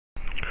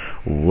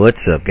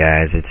What's up,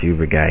 guys? It's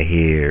Uber Guy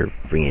here,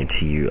 bringing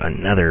to you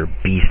another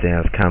beast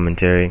ass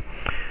commentary.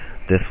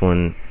 This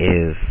one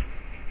is,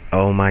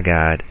 oh my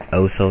god,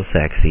 oh so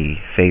sexy,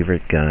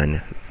 favorite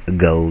gun,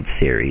 gold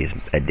series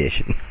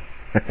edition.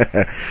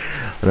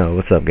 No,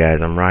 what's up,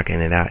 guys? I'm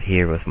rocking it out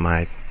here with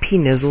my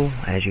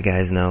P90, as you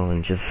guys know,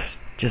 and just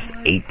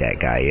ate that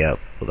guy up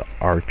with an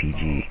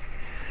RPG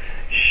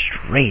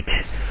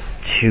straight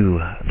to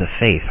the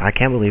face. I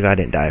can't believe I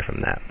didn't die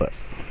from that, but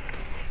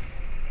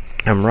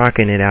I'm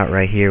rocking it out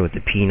right here with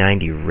the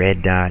P90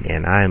 red dot,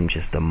 and I'm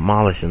just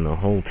demolishing the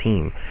whole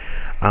team.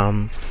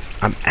 I'm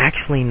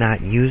actually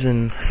not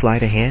using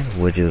sleight of hand,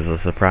 which is a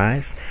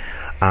surprise.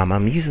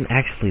 I'm using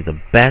actually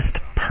the best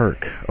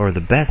perk, or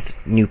the best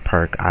new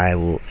perk.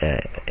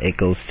 It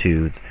goes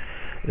to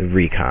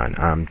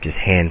Recon. Just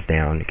hands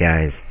down,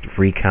 guys.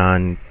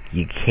 Recon,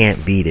 you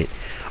can't beat it.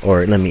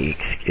 Or let me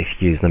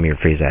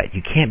rephrase that.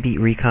 You can't beat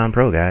Recon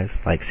Pro, guys.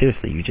 Like,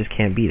 seriously, you just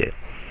can't beat it.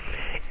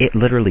 It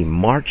literally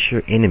marks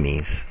your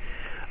enemies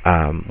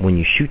when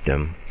you shoot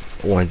them,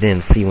 or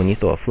then see when you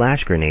throw a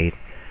flash grenade,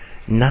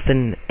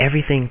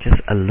 everything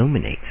just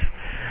illuminates.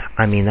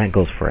 I mean, that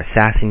goes for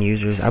assassin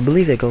users. I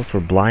believe that goes for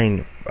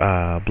blind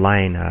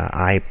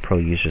eye pro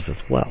users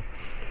as well.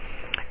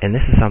 And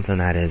this is something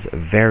that is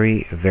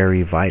very,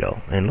 very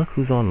vital. And look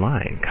who's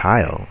online,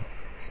 Kyle.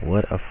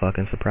 What a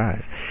fucking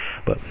surprise!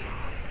 But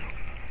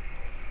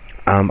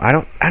I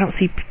don't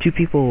see too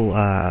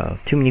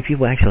many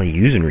people actually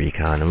using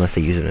Recon, unless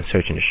they use it in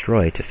search and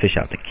destroy to fish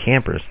out the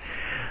campers.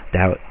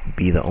 That would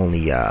be the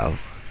only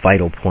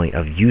vital point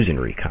of using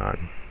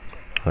Recon.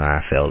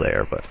 I fell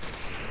there, but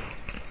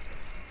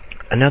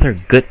another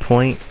good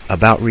point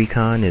about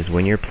Recon is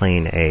when you're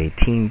playing a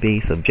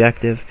team-based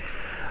objective,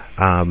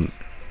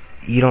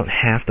 you don't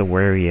have to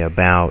worry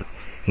about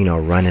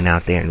running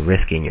out there and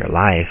risking your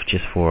life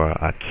just for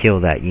a kill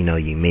that you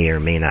may or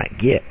may not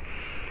get.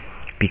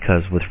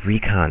 Because with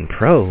Recon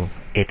Pro,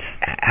 it's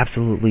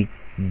absolutely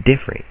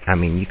different. I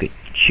mean, you could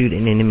shoot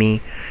an enemy,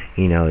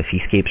 if he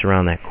escapes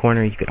around that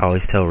corner, you could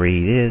always tell where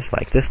he is,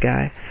 like this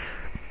guy.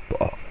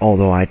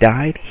 Although I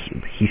died,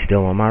 he's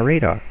still on my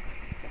radar.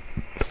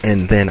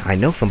 And then I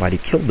know somebody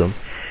killed him,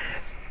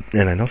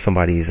 and I know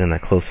somebody's in a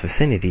close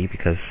vicinity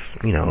because,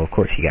 of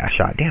course he got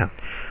shot down.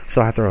 So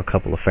I throw a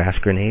couple of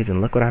fast grenades, and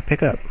look what I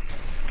pick up.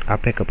 I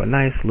pick up a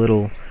nice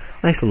little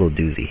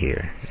doozy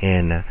here.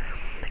 And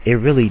it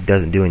really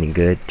doesn't do any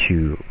good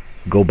to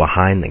go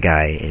behind the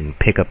guy and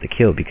pick up the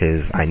kill,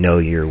 because I know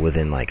you're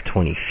within like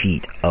 20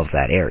 feet of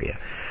that area.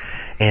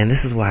 And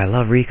this is why I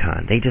love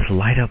Recon. They just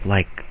light up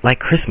like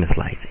Christmas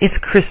lights. It's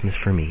Christmas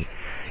for me.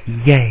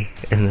 Yay.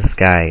 And this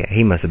guy,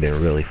 he must have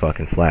been really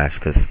fucking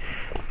flashed, because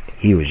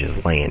he was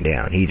just laying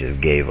down. He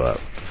just gave up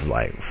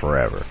like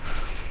forever.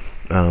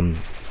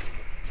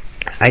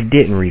 I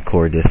didn't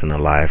record this in a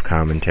live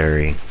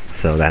commentary,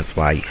 so that's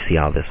why you see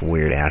all this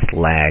weird ass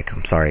lag.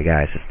 I'm sorry,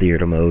 guys, it's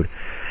theater mode.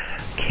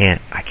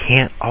 I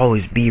can't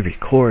always be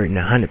recording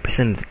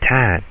 100% of the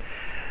time.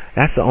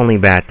 That's the only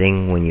bad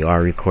thing when you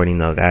are recording,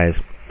 though,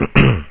 guys,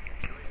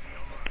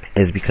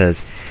 is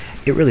because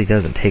it really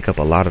doesn't take up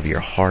a lot of your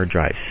hard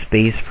drive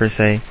space per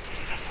se.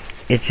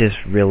 It's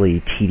just really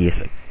tedious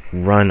to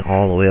run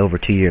all the way over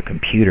to your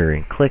computer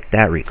and click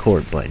that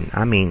record button.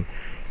 I mean,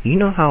 you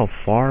know how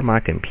far my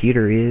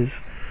computer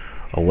is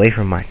away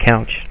from my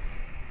couch?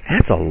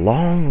 That's a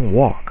long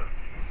walk.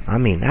 I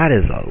mean, that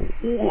is a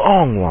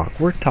long walk.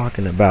 We're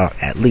talking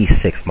about at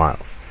least 6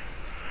 miles.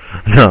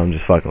 No, I'm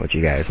just fucking with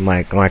you guys.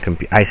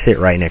 I sit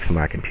right next to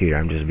my computer.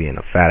 I'm just being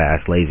a fat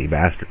ass lazy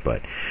bastard.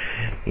 But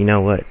you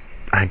know what?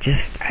 I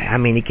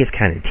mean, it gets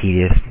kind of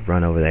tedious.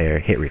 Run over there,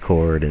 hit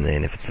record, and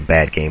then if it's a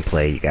bad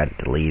gameplay, you got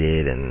to delete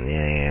it,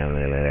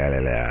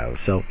 and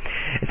so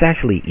it's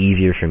actually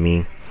easier for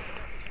me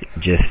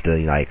just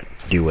to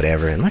do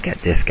whatever. And look at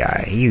this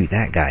guy.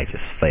 That guy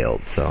just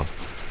failed. So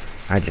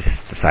I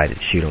just decided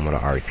to shoot him with an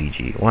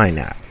RPG. Why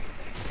not?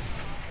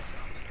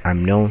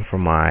 I'm known for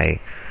my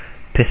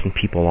pissing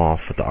people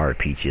off with the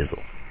RPG.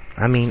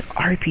 I mean,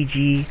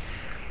 RPG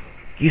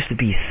used to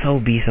be so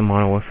beast in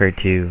Modern Warfare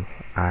 2.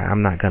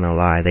 I'm not gonna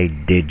lie, they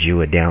did you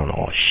it down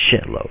all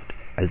shitload.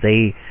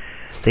 They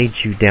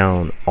drew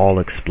down all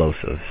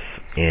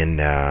explosives in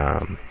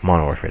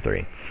Modern Warfare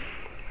 3.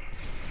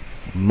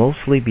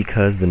 Mostly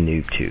because the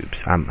noob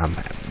tubes.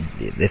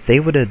 If they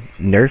would have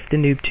nerfed the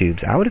noob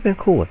tubes, I would have been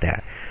cool with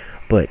that.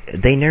 But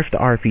they nerfed the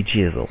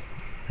RPG,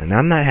 and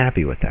I'm not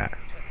happy with that.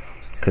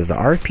 Because the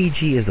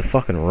RPG is a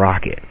fucking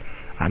rocket.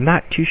 I'm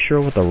not too sure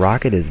what the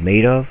rocket is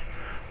made of,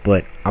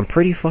 but I'm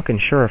pretty fucking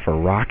sure if a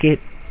rocket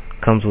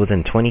comes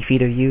within 20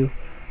 feet of you,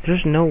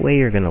 there's no way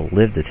you're gonna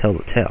live to tell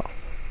the tale.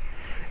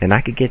 And I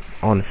could get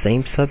on the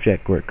same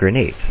subject with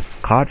grenades.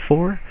 COD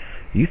 4,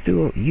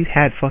 you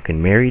had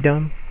fucking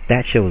marriedom.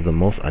 That shit was the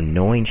most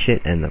annoying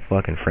shit in the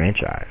fucking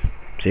franchise.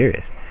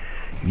 Serious.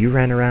 You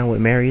ran around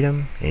with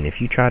marriedom, and if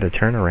you try to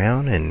turn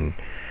around and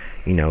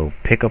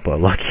pick up a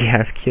lucky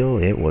ass kill,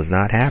 it was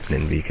not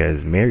happening,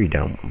 because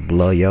marriedom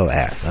blow your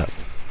ass up.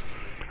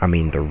 I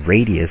mean, the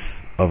radius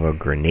of a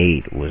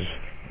grenade was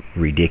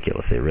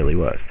ridiculous. It really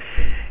was.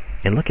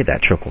 And look at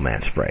that triple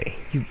man spray.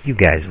 You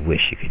guys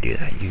wish you could do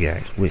that. You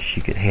guys wish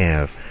you could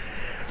have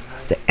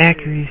the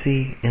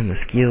accuracy and the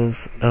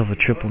skills of a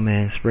triple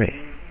man spray.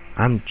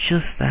 I'm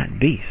just that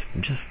beast.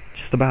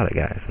 Just about it,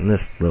 guys. And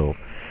this little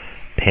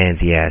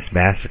pansy ass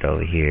bastard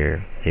over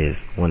here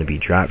is wannabe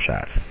drop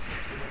shots.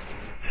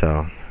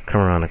 So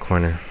come around the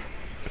corner,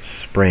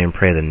 spray and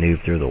pray the noob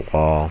through the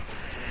wall,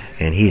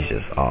 and he's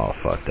just all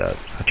fucked up.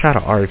 I try to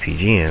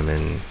RPG him,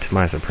 and to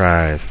my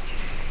surprise,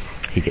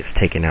 he gets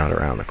taken out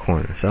around the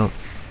corner. So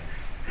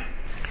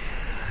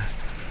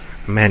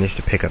I managed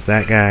to pick up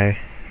that guy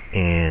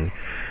and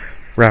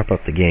wrap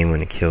up the game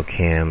winning kill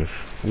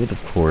cams with,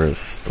 of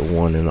course, the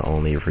one and the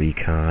only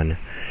Recon.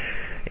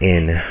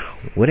 And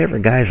whatever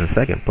guy's in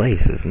second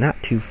place is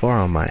not too far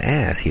on my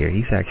ass here.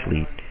 He's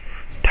actually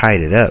tied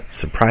it up,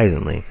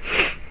 surprisingly.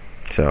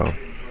 So,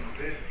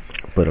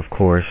 but of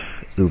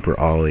course, Uber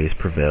always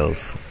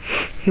prevails.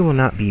 He will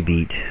not be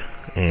beat.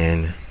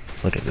 And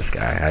look at this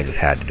guy. I just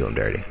had to do him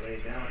dirty.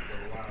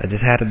 I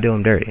just had to do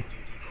him dirty.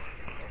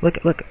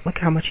 Look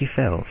how much he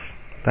fails.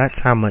 That's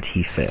how much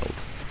he failed.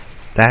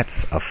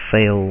 That's a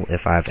fail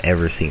if I've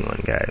ever seen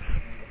one, guys.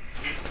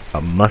 A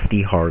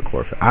musty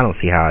hardcore fail. I don't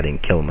see how I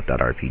didn't kill him with that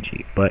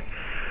RPG. But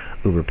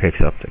Uber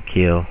picks up the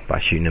kill by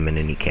shooting him in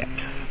the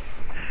kneecaps.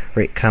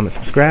 Rate, comment,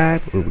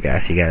 subscribe. Uber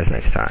guys, see you guys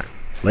next time.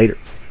 Later.